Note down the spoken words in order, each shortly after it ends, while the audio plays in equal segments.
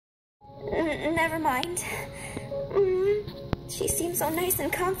Never mind. She seems so nice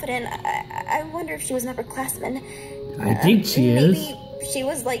and confident. I wonder if she was an upperclassman. I think she is. Maybe she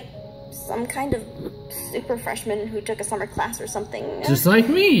was like some kind of super freshman who took a summer class or something. Just like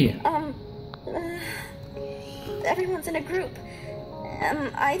me. Everyone's in a group.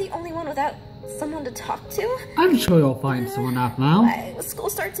 Am I the only one without someone to talk to? I'm sure you'll find someone out now. School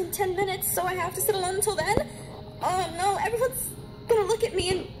starts in 10 minutes, so I have to sit alone until then? Oh no, everyone's gonna look at me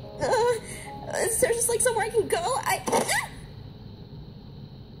and... is there just like somewhere I can go?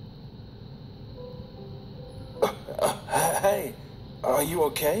 Hey, are you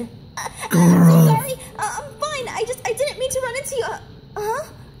okay? Sorry, I'm fine. I didn't mean to run into you. Huh?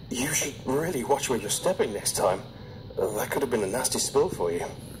 You should really watch where you're stepping next time. That could have been a nasty spill for you.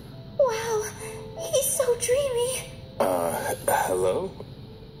 Wow, he's so dreamy. Hello?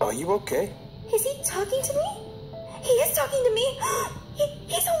 Are you okay? Is he talking to me? He is talking to me.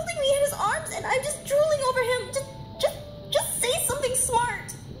 He's holding me in his arms and I'm just drooling over him. Just say something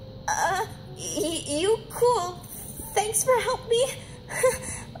smart. You cool. Thanks for helping me.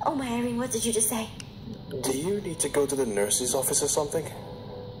 Oh my Irene, what did you just say? Do you need to go to the nurse's office or something?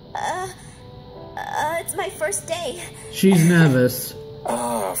 It's my first day. She's nervous.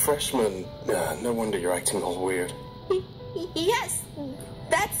 Freshman. No wonder you're acting all weird. Yes,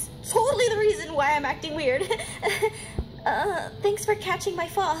 that's totally the reason why I'm acting weird. Thanks for catching my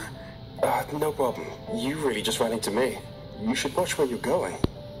fall. No problem. You really just ran into me. You should watch where you're going.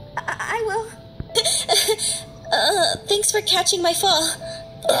 I will. Thanks for catching my fall.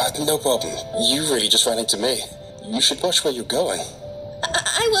 No problem. You really just ran into me. You should watch where you're going.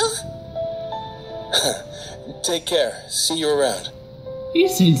 I will. Take care. See you around. He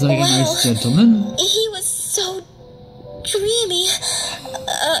seems like a nice gentleman. He was so dreamy.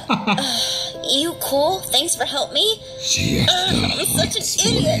 You cool? Thanks for helping me. I'm such an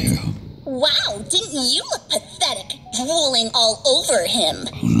idiot. Wow, didn't you look pathetic, drooling all over him?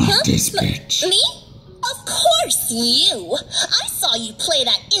 Not this bitch. Me? Of course you. I saw you play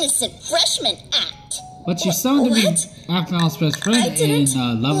that innocent freshman act. But you sound to be Afghan's best friend in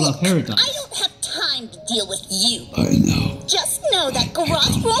Level of Paradise. I don't have time to deal with you. I know. Just know that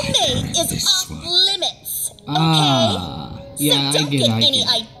Garage Roommate is off limits. Okay? Yeah, so don't get I any get.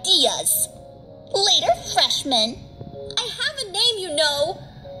 ideas. Later, freshman. I have a name, you know.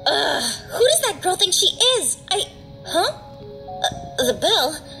 Who does that girl think she is? Huh? The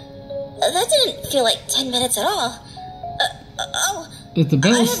bell? That didn't feel like 10 minutes at all. If the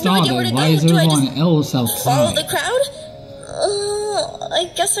bell started, why is everyone else outside? Follow the crowd? I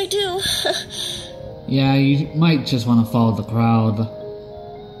guess I do. Yeah, you might just want to follow the crowd.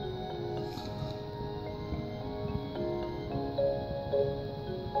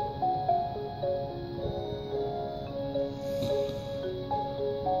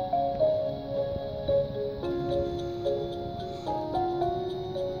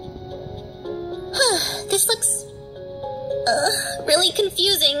 This looks really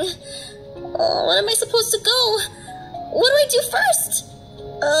confusing. Where am I supposed to go? What do I do first?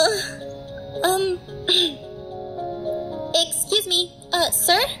 Excuse me,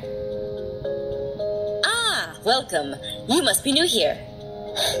 sir? Ah, welcome. You must be new here.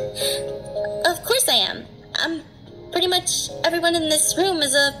 Of course I am. Pretty much everyone in this room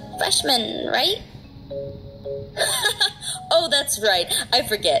is a freshman, right? Oh, that's right. I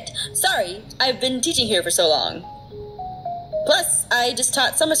forget. Sorry, I've been teaching here for so long. Plus, I just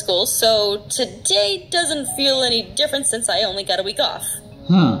taught summer school, so today doesn't feel any different since I only got a week off.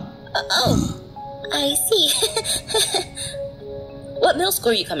 Huh. Oh, I see. What middle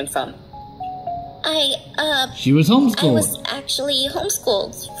school are you coming from? She was homeschooled. I was actually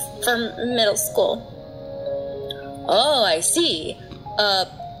homeschooled from middle school. Oh, I see.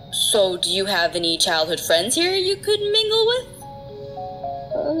 So do you have any childhood friends here you could mingle with?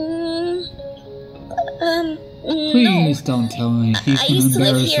 Please don't tell me. I used to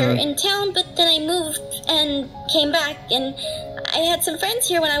live here in town, but then I moved and came back, and I had some friends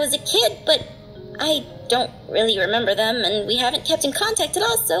here when I was a kid, but I don't really remember them, and we haven't kept in contact at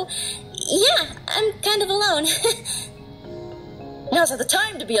all, so yeah, I'm kind of alone. Now's not the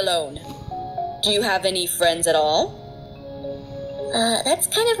time to be alone. Do you have any friends at all? That's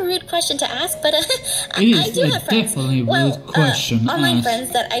kind of a rude question to ask, but I do have friends. Definitely rude question. Online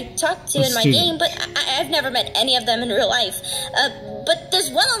friends that I talk to in my game, but I've never met any of them in real life. But there's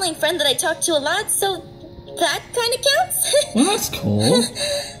one online friend that I talk to a lot, so that kind of counts. Well, that's cool.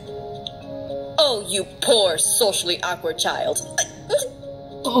 Oh, you poor, socially awkward child.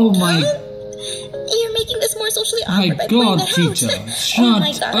 Oh my... You're making this more socially awkward by God, pointing that teacher, out. shut Oh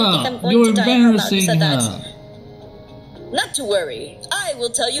my God, I think I'm up. going You're to die embarrassing out loud her. you said that. Not to worry. I will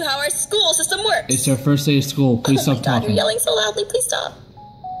tell you how our school system works. It's your first day of school. Please stop talking. You're yelling so loudly. Please stop.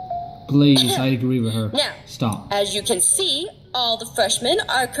 Please, I agree with her. Now, stop. As you can see, all the freshmen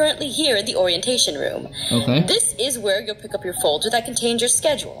are currently here in the orientation room. Okay. This is where you'll pick up your folder that contains your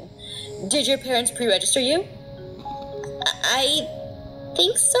schedule. Did your parents pre-register you? I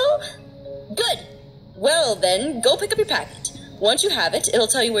think so. Good. Well then, go pick up your packet. Once you have it, it'll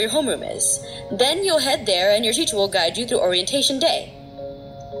tell you where your homeroom is. Then you'll head there and your teacher will guide you through orientation day.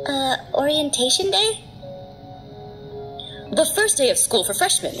 Orientation day? The first day of school for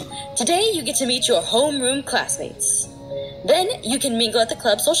freshmen. Today you get to meet your homeroom classmates. Then you can mingle at the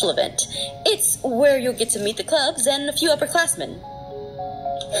club social event. It's where you'll get to meet the clubs and a few upperclassmen.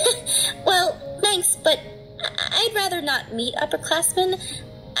 Well, thanks, but I'd rather not meet upperclassmen.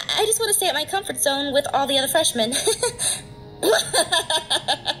 I just want to stay at my comfort zone with all the other freshmen.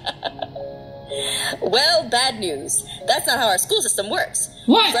 Well, bad news. That's not how our school system works.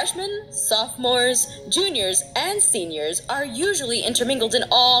 What? Freshmen, sophomores, juniors, and seniors are usually intermingled in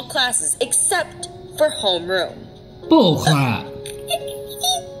all classes except for homeroom. Bullcrap.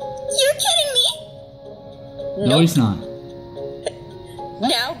 You're kidding me? No, he's not.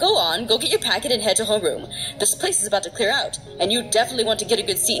 Now, go get your packet and head to homeroom. This place is about to clear out, and you definitely want to get a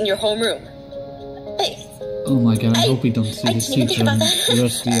good seat in your homeroom. Hey. Oh my god, I hope we don't see this didn't teacher think in about the that.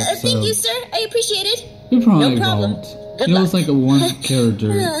 rest of the episode. Thank you, sir. I appreciate it. We probably No problem. won't. Good It was luck. like a one character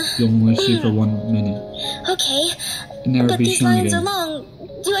you only see for 1 minute. Okay. And never But be these shown lines again. are long.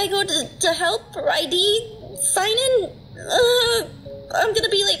 Do I go to help or ID? Sign in? I'm gonna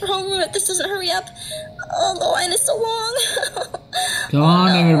be late for homeroom if this doesn't hurry up. Oh, the line is so long. Come on,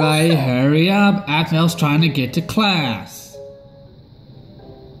 everybody, hurry up. Atmel's trying to get to class.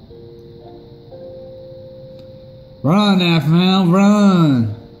 Run, Atmel,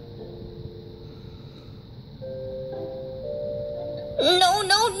 run.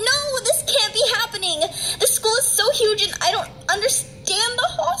 No, this can't be happening. The school is so huge and I don't understand the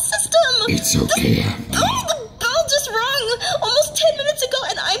whole system. It's okay, The bell just rung almost 10 minutes ago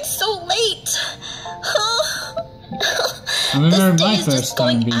and I'm so late. I remember This day my is first just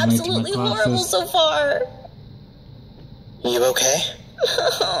time going being late to my absolutely horrible classes. so far. You okay?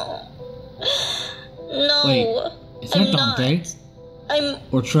 No. Wait, is that I'm Dante? not. I'm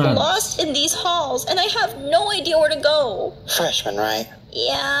Or Travis? lost in these halls and I have no idea where to go. Freshman, right?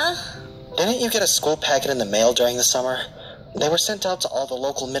 Yeah. Didn't you get a school packet in the mail during the summer? They were sent out to all the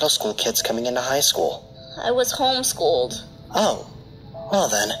local middle school kids coming into high school. I was homeschooled. Oh. Well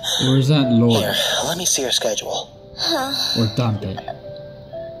then. Or is that Lord? Here, let me see your schedule. Or Dante?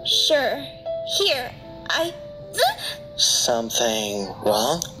 Sure. Here. Something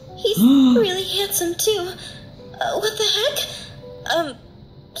wrong? He's really handsome too. What the heck?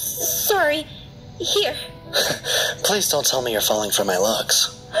 Sorry. Here. Please don't tell me you're falling for my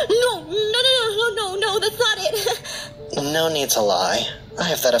looks. No, that's not it. No need to lie. I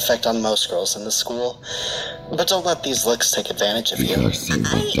have that effect on most girls in the school. But don't let these looks take advantage of you.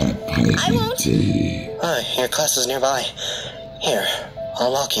 I won't. Your class is nearby. Here,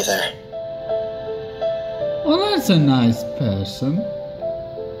 I'll walk you there. Well, that's a nice person.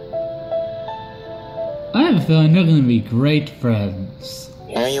 I have a feeling they're going to be great friends.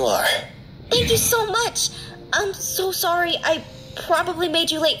 Here you are. Thank you so much. I'm so sorry. I probably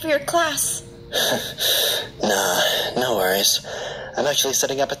made you late for your class. Nah, no worries. I'm actually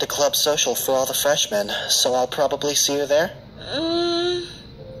setting up at the club social for all the freshmen, so I'll probably see you there.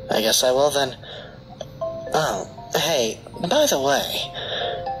 I guess I will then. Oh, hey, by the way,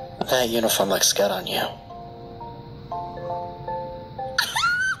 that uniform looks good on you.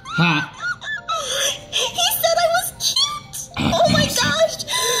 Ha! He said I was cute. Oh my gosh.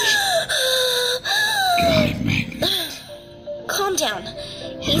 Calm down.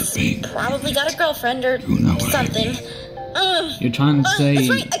 He's probably got a girlfriend or something. You're trying to say... That's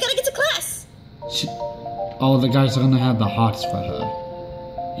right, I gotta get to class. All the guys are gonna have the hots for her.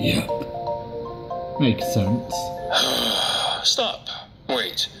 Yep. Makes sense. Stop.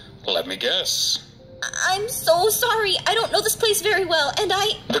 Wait. Let me guess. I'm so sorry. I don't know this place very well, and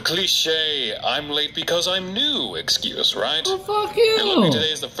The cliche, I'm late because I'm new excuse, right? Oh, fuck And look, you!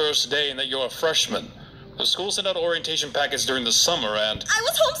 today is the first day and that you're a freshman. The school sent out orientation packets during the summer and... I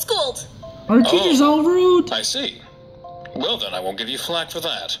was homeschooled. Our teacher's all rude. I see. Well then, I won't give you flack for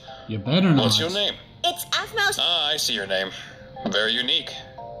that. You better not. What's your name? It's Afmouse. Ah, I see your name. Very unique.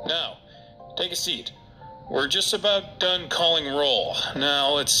 Now, take a seat. We're just about done calling roll.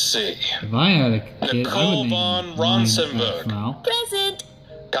 Now, let's see. If I had a kid, I Nicole would von name mine Ronsenberg. now. Present.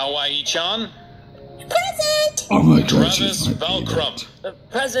 Kawaii-chan. Present. Oh my Travis Valkrump.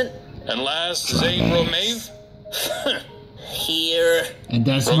 Present. And last, Zane Romave. here. And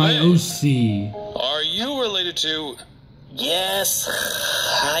that's my Romain. OC. Are you related to... Yes,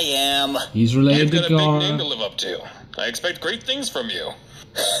 I am. He's related You've got to a big name to Gar. live up to. I expect great things from you.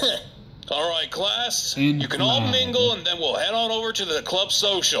 Alright, class. And you can all flag. mingle, and then we'll head on over to the club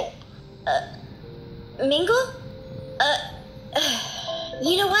social. Mingle?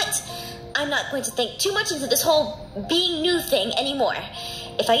 You know what? I'm not going to think too much into this whole being new thing anymore.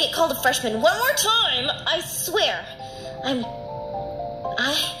 If I get called a freshman one more time, I swear,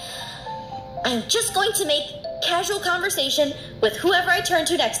 I'm just going to make casual conversation with whoever I turn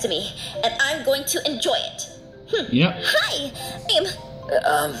to next to me, and I'm going to enjoy it. Yep. Hi,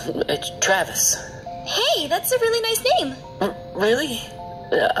 It's Travis. hey, that's a really nice name. Really?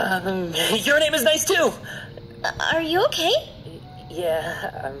 Your name is nice too. Are you okay?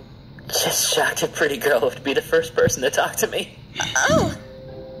 Yeah, I'm just shocked a pretty girl would be the first person to talk to me. Oh,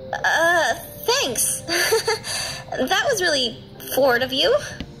 thanks. That was really forward of you.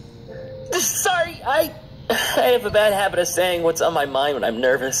 Sorry, I have a bad habit of saying what's on my mind when I'm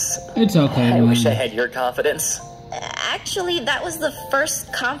nervous. It's okay, I man. wish I had your confidence. Actually, that was the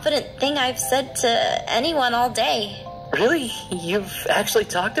first confident thing I've said to anyone all day. Really? You've actually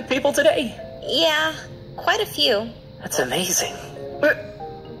talked to people today? Yeah, quite a few. That's amazing.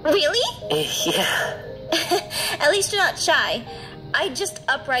 Really? Yeah. At least you're not shy. I'd just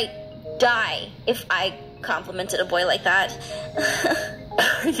upright die if I complimented a boy like that.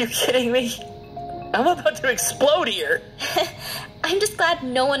 Are you kidding me? I'm about to explode here. I'm just glad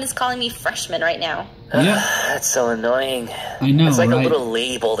no one is calling me freshman right now. Yeah. That's so annoying. I know, It's like right? a little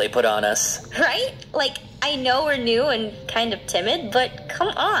label they put on us. Right? Like, I know we're new and kind of timid, but come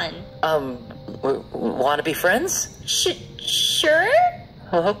on. Want to be friends? Sure?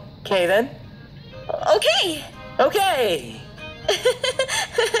 Okay then. Okay. Okay.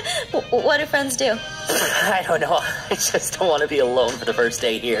 What do friends do? I don't know. I just don't want to be alone for the first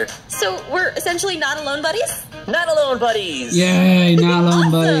day here. So we're essentially not alone buddies? Not alone, buddies. Yay, not alone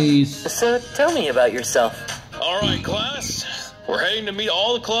Awesome. buddies. So tell me about yourself. Alright, class. We're heading to meet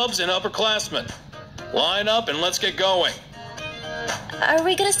all the clubs and upperclassmen. Line up and let's get going. Are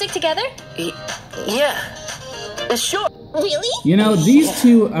we gonna stick together? Yeah. Sure. Really? You know, these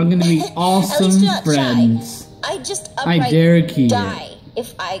two are gonna be At least awesome you're not friends. shy. I just I upright dare Kia. die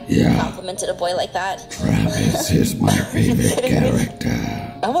if I complimented a boy like that. Travis is my favorite character.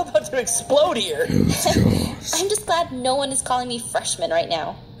 I'm about to explode here. Who's yours? I'm just glad no one is calling me freshman right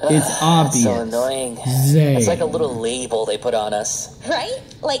now. It's That's obvious. so annoying. Zay. It's like a little label they put on us. Right?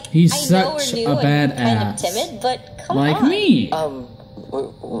 Like, He's I know such we're new a and kind badass. of timid, but come Like on. me.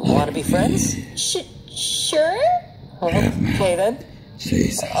 Want to be friends? Sure? Okay then.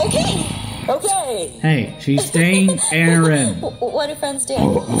 She's Okay. Okay. Hey, she's staying Aaron. What do friends do? I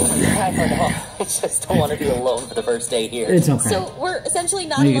don't know. I just don't want to be alone for the first day here. It's okay. So we're essentially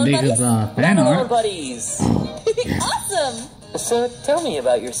not You can alone dig buddies? his fan Not alone, art. buddies. Awesome! So tell me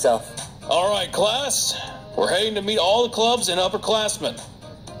about yourself. Alright, class. We're heading to meet all the clubs and upperclassmen.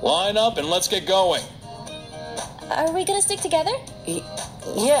 Line up and let's get going. Are we gonna stick together?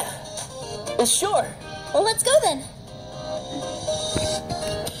 Yeah. Sure. Well, let's go then.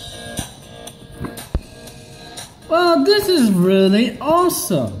 Well, this is really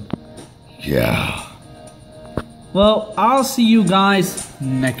awesome. yeah. Well, I'll see you guys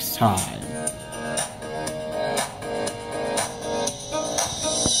next time.